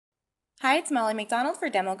Hi, it's Molly McDonald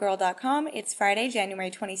for DemoGirl.com. It's Friday,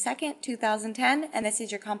 January 22nd, 2010, and this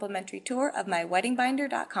is your complimentary tour of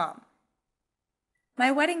MyWeddingBinder.com.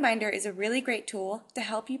 MyWeddingBinder is a really great tool to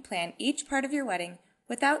help you plan each part of your wedding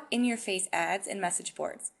without in-your-face ads and message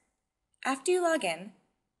boards. After you log in,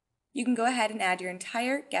 you can go ahead and add your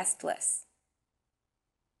entire guest list.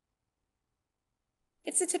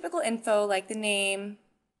 It's the typical info like the name,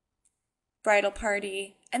 bridal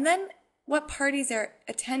party, and then what parties they're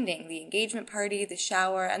attending, the engagement party, the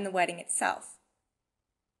shower, and the wedding itself.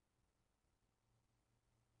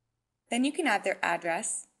 Then you can add their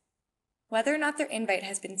address, whether or not their invite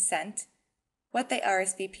has been sent, what they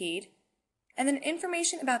RSVP'd, and then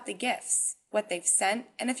information about the gifts, what they've sent,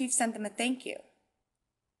 and if you've sent them a thank you.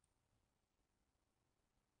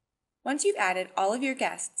 Once you've added all of your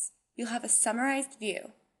guests, you'll have a summarized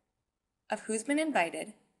view of who's been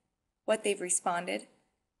invited, what they've responded,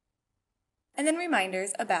 and then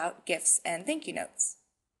reminders about gifts and thank you notes.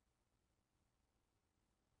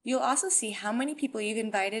 You'll also see how many people you've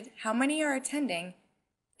invited, how many are attending,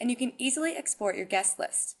 and you can easily export your guest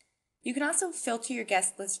list. You can also filter your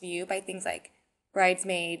guest list view by things like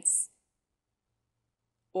bridesmaids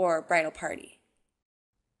or bridal party.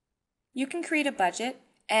 You can create a budget,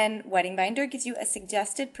 and WeddingBinder gives you a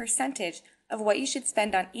suggested percentage of what you should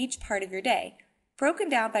spend on each part of your day, broken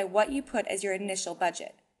down by what you put as your initial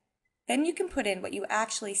budget. Then you can put in what you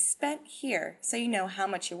actually spent here so you know how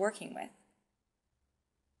much you're working with.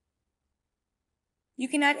 You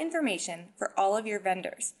can add information for all of your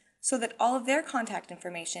vendors so that all of their contact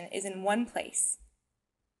information is in one place.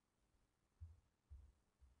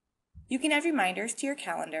 You can add reminders to your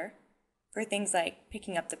calendar for things like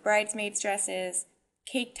picking up the bridesmaids' dresses,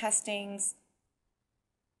 cake testings,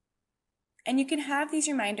 and you can have these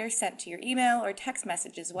reminders sent to your email or text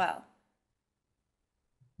message as well.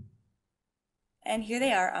 And here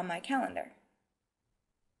they are on my calendar.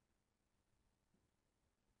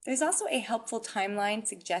 There's also a helpful timeline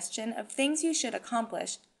suggestion of things you should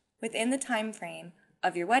accomplish within the time frame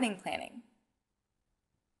of your wedding planning.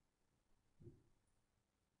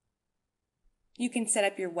 You can set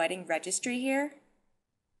up your wedding registry here,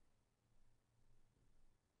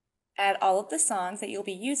 add all of the songs that you'll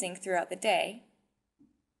be using throughout the day,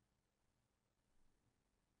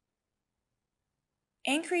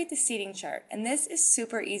 and create the seating chart, and this is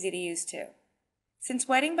super easy to use too. Since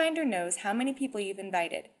WeddingBinder knows how many people you've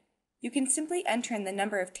invited, you can simply enter in the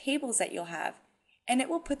number of tables that you'll have, and it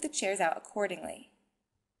will put the chairs out accordingly.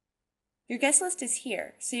 Your guest list is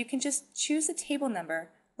here, so you can just choose the table number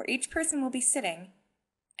where each person will be sitting,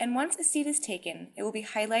 and once a seat is taken, it will be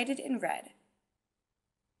highlighted in red.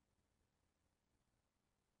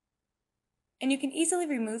 And you can easily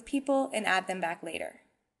remove people and add them back later.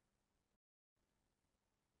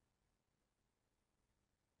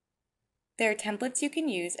 There are templates you can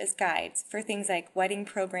use as guides for things like wedding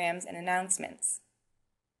programs and announcements.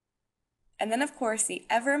 And then, of course, the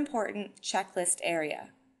ever-important checklist area.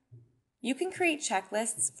 You can create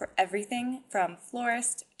checklists for everything from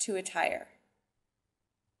florist to attire.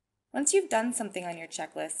 Once you've done something on your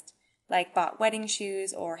checklist, like bought wedding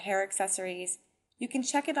shoes or hair accessories, you can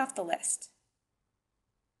check it off the list.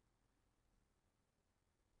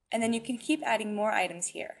 And then you can keep adding more items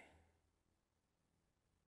here.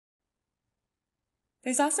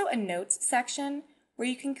 There's also a notes section where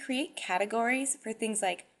you can create categories for things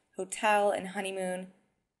like hotel and honeymoon.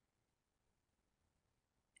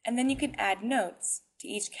 And then you can add notes to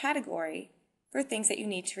each category for things that you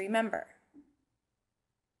need to remember.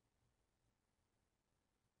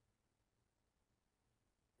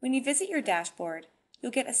 When you visit your dashboard,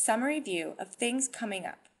 you'll get a summary view of things coming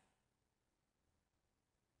up,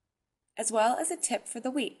 as well as a tip for the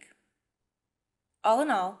week. All in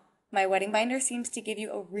all, MyWeddingBinder seems to give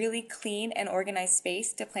you a really clean and organized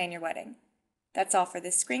space to plan your wedding. That's all for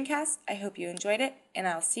this screencast. I hope you enjoyed it, and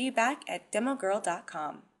I'll see you back at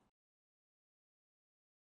DemoGirl.com.